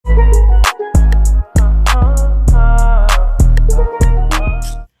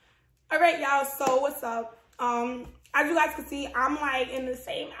As you guys can see, I'm like in the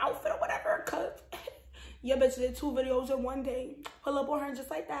same outfit or whatever, cause your bitch did 2 videos in one day. Pull up on her just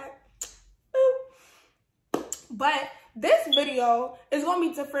like that. Boop. But this video is gonna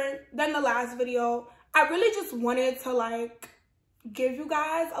be different than the last video. I really just wanted to like give you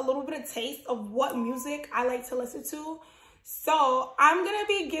guys a little bit of taste of what music I like to listen to. So I'm gonna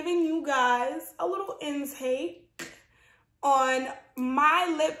be giving you guys a little intake on my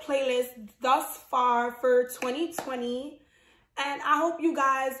lit playlist thus far for 2020, and I hope you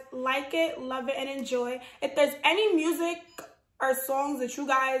guys like it, love it, and enjoy. If there's any music or songs that you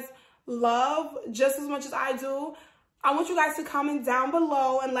guys love just as much as I do, I want you guys to comment down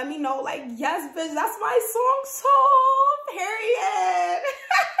below and let me know, like, yes bitch, that's my song too, period.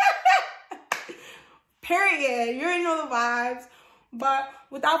 Period. You already know the vibes. But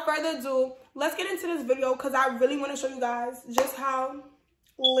without further ado, let's get into this video because I really want to show you guys just how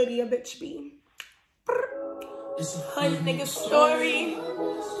litty a bitch be. It's a hood nigga story.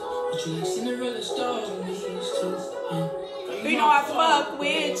 You know I fuck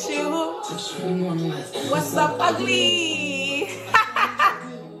with you. What's up, ugly?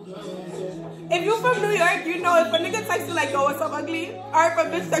 If you from New York, you know if a nigga texts you like, yo, what's up, ugly? Or if a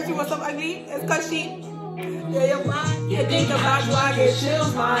bitch texts you, what's up, ugly? It's cause she... Yeah, your mind. You think about you, I get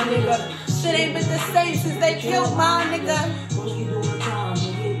chills, my nigga. Shit ain't been the same since they killed my nigga.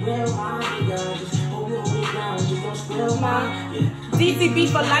 DTB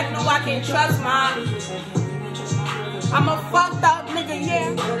for life, no, I can't trust mine. I'm a fucked up nigga,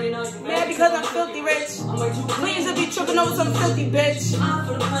 yeah. Yeah, because I'm filthy rich. Please to be tripping over some filthy bitch.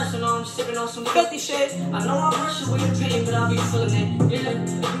 Filthy shit. I know I'm rushing with the pain, but I'll be feeling it.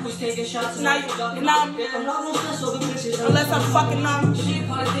 Yeah, you was taking shots and now you're numb. Unless I'm fucking numb.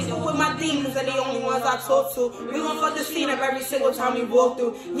 With my demons are the only ones I talk to. We gon' fuck the scene up every single time we walk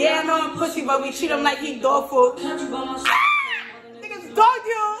through. Yeah, I know I'm pussy, but we treat him like he dog food. Niggas dog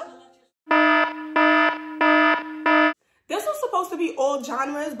you. This was supposed to be all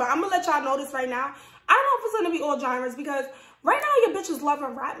genres, but I'm gonna let y'all know this right now. I don't know if it's gonna be all genres because right now your bitch is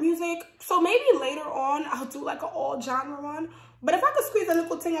loving rap music. So maybe later on I'll do like an all genre one. But if I could squeeze a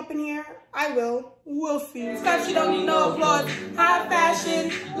little thing up in here, I will. We'll see. Stuff she don't need no applause. High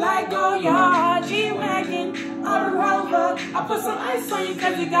fashion, like Goyard, G-Wagon, on the rover. I put some ice on you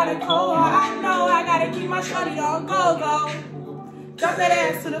cause you got a cold. I know I gotta keep my shorty on go-go. Drop that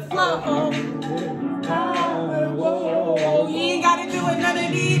ass to the floor. Whoa, you ain't gotta do it, none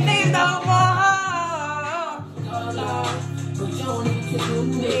of these things no more. But you don't need to do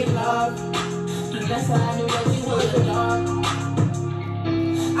me love. That's why I knew that you were the dog.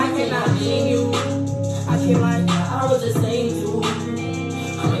 I cannot be you. I feel like I was the same too.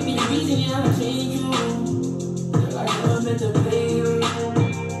 I might be the reason you don't change you. Like I'm meant to pay you.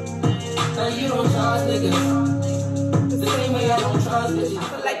 But you don't trust niggas. The same way I don't trust bitches. I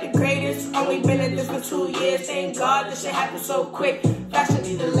feel like the greatest. Only been at this for 2 years. Thank God this shit happened so quick. Fashion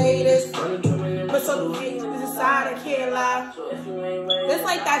be the latest. But so do we. This is side, I can't lie. It's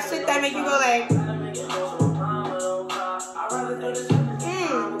like that shit that make you go like.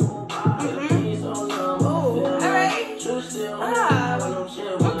 Oh, alright.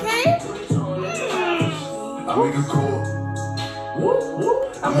 Okay. I make a call.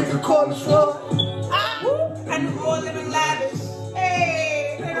 I make a call to slow. And the roll living lavish.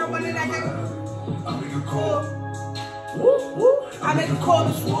 Hey, ain't nobody like that. I make a call. I make a call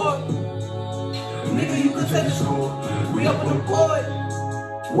to swore. Nigga, you can take the score. We up on the board.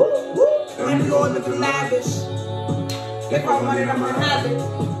 And we all living lavish. If I want it, I'm gonna have it.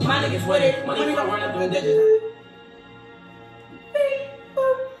 My niggas with it. Money don't run up the digits.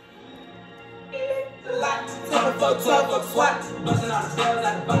 What? Bustin' out the spells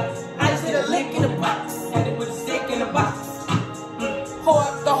out the box. I just hit a lick in the box. Had to put a stick in the box. Pour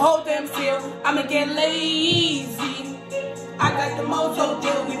up the whole damn seal. I'ma get lazy. I got the mojo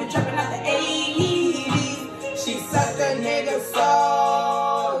deal. We been trapping out the 80s. She sucked a nigga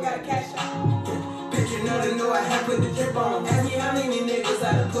so. Gotta cash out. Picture nothing new, I had put the drip on. Ask me how many niggas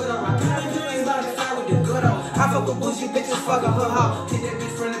I done put on. I got a dream about the side with the good on. I fuck with bougie bitches, fuck up her house. Hit that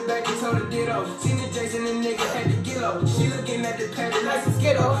bitch from the back and told her ditto. Seen the Jason and nigga had to get low. She looking at the pattern like some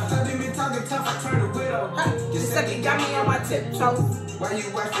Skittle. I been talking tough, I turned a widow. Just second got me on my tiptoes. Why you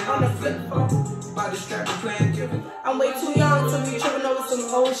watching on the flip phone? By the strap and playing given. I'm way too young to be tripping over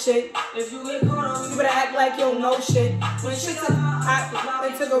some old shit. If you get caught on, You better act like you don't know shit. When shit took,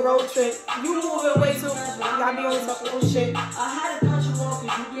 they took a road trip. You moving way too. I be on some old shit. I had a country walking,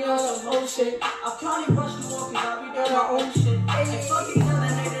 you be on some Old shit. I probably rushed you walking, I be On my own shit. And fuck you, tell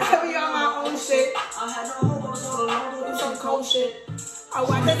that nigga. I be on my own shit. I had no hope, I was all alone Do with some cold shit. Oh,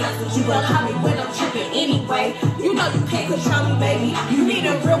 I think that's what you gonna call me when I'm tripping anyway. You know you can't control me, baby. You need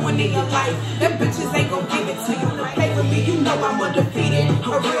a real one in your life. Them bitches ain't gonna give it to you. Play with me, you know I'm undefeated.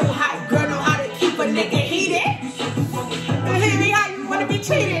 A real hot girl know how to keep a nigga heated. And hear me how you wanna be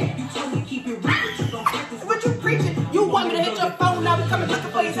treated. What you preaching? You want me to hit your phone now? We coming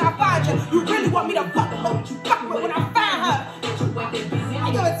looking for you till I find you. You really want me to fuck with what you fuck with when I find her?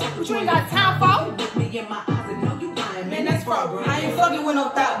 What you ain't got time for? Man, that's fraud. I ain't fucking with no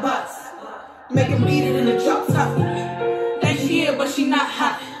thought box. Make him beat it in the drop top. That she is, but she not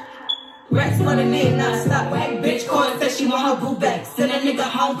hot. Racks running in, not stop. Bitch calling, said she want her boo back. Send a nigga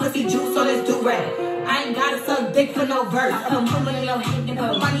home, pussy juice on his do-rag. I ain't gotta suck dick for no verse. I'm pulling in your hand and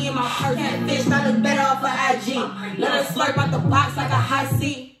put money in my purse. That bitch, I look better off of IG. Let her slurp out the box like a high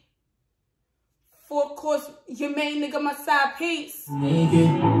C. For of course, your main nigga, my side piece.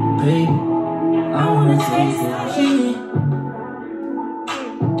 Nigga, baby, I wanna taste that shit.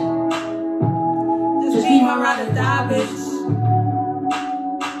 Just be my ride or die, bitch.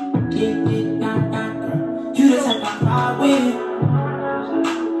 You the type I ride with.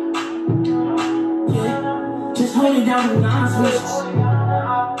 Yeah, just hold it down and not switch.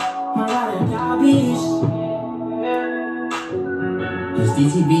 My ride or die, bitch.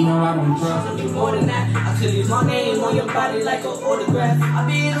 DTB, no, I don't trust you more than that. I could use my name on your body like an autograph. I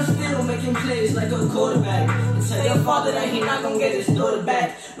be in the field making plays like a quarterback. And tell your father that he not gonna get his daughter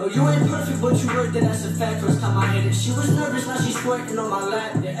back. No, you ain't perfect, but you worked it, that's a fact. First time I hit it, she was nervous, now she's squirting on my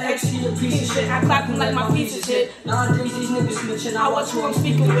lap. Yeah, ex, she a piece of shit. I clap him like my piece of shit. Nowadays, these niggas snitching, I watch who I'm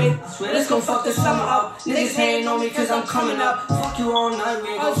speaking with. I swear, let's gon' fuck the summer up. Niggas hating on me cause I'm coming up. Fuck you all night, we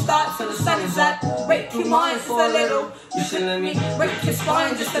ain't gon' start till the sun is up. Break your mind for a little. You should let me break your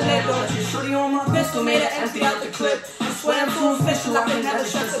spine just a little. Shorty on my pistol made her empty out the clip. I swear I'm too official, I can never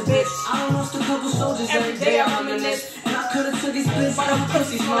trust a bitch. I done lost a couple soldiers, every day I reminisce. And I could've took these pills, but I'm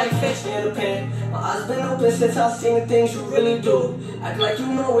pussy smell like fish. Yeah, the pain. My eyes been open since I seen the things you really do. Act like you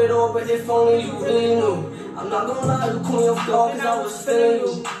know it all, but if only you really knew. I'm not gonna lie, you caught me off guard cause I was feeling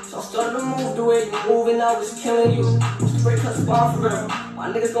you. So I started to move the way you move and I was killing you. Used to break us bar for real. My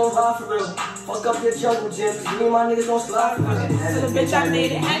niggas gon' ride for real. Fuck up your jungle gym, cause me and my niggas gon' slide for real. So the bitch I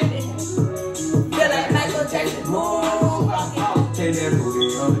made it happen. Feel like Michael Jackson, move. Take that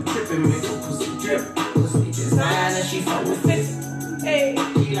booty on the tip and make a pussy drip. Pussy gets mine and she fuck with fits. Hey,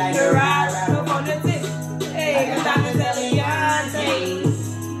 She like the to ride, no on the tip. Hey, the diamonds Eliante's.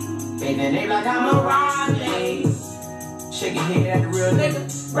 Baby, they like I'm a Rondays. Shake your head at the real nigga.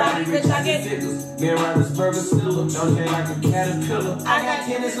 Ride rich, I get figures. Me and Robert's burger still don't care like a caterpillar. I got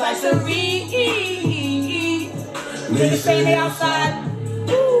tennis like Serene. Niggas say they outside.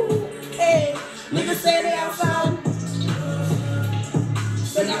 Woo. Hey, niggas say they outside.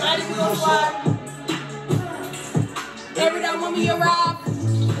 So now I we gon' slide. Every time when we arrive.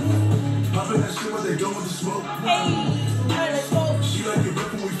 Poppin' that shit when they done with the smoke. Hey, let's go. She like it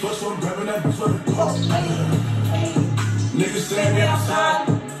rough when we fuss, so I'm grabbing that bitch by the pop. Hey, Niggas saying they outside.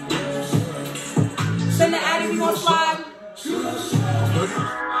 Send the addy, we gon' slide. Pull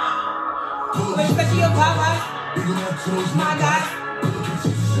up, Respect to your papa, we gon' have clothes, my guy.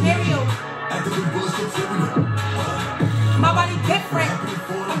 Scenario, activate bullets, so tell me. my body different.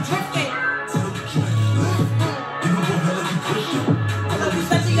 I'm drifting.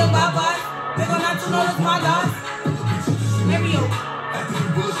 Respect to your papa, they gon' have to know that's my guy. Scenario,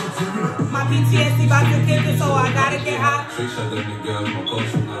 my PTSD about to get it, so I gotta get high. Because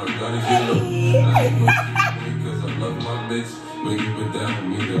I love my bitch, when you put down for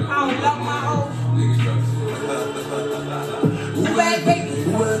me, then I don't love my hoe. niggas try to Who bad baby?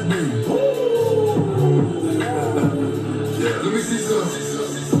 Let me see some.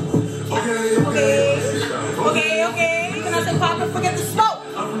 Okay. You cannot say pop and forget the smoke.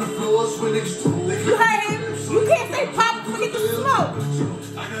 I'm from the floor, swing niggas too. You heard him? You can't say pop and forget the smoke.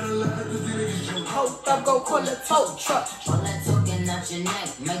 I got a lot of these niggas. Hold up, go call the tow truck. All that talking out your neck,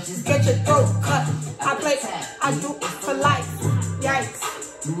 might just Get your throat cut. I play, I do it for life. Yikes.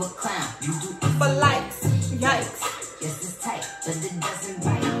 you a clown. You do For likes. Yikes. yes, it's tight, but it doesn't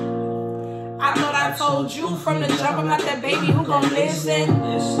bite. I thought I told you from the jump, I'm not that baby who gon' listen.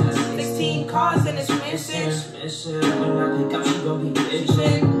 16 cars and it's missing.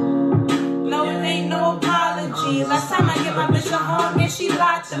 No, it ain't no apology. Last time I get my bitch a hug, man, she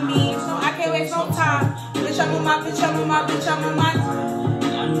lied to me. So I can't waste no time. Bitch, I'm on my bitch, I'm on my bitch, I'm on my.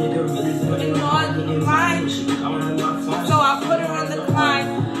 In mine. So I put her on the climb.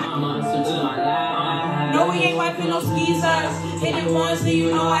 No, we ain't wiping no skeezers. Hit it once, then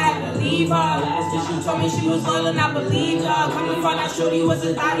you know I had to leave her. She told me she was loyal and I believed her. Coming from that shorty was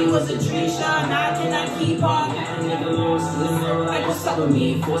a thotty, was a Trisha. Now I cannot keep her. Like, what's up with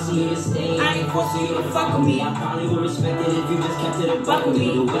me? Forcing you to stay. I ain't forcing you to fuck with me. I probably would respect it if you just kept it a buck with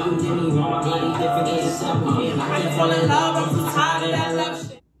me. The way you did me wrong, my body different is a step with me. I can fall in love, I'm too tired of that love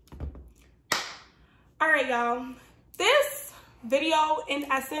shit. Alright, y'all. This video, in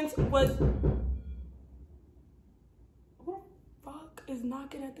essence, was... Who the fuck is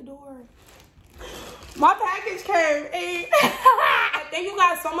knocking at the door? My package came. Hey. Thank you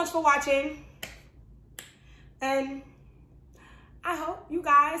guys so much for watching. And I hope you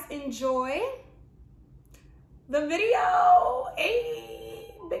guys enjoy the video.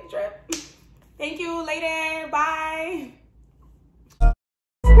 Hey, big trip. Thank you. Later. Bye.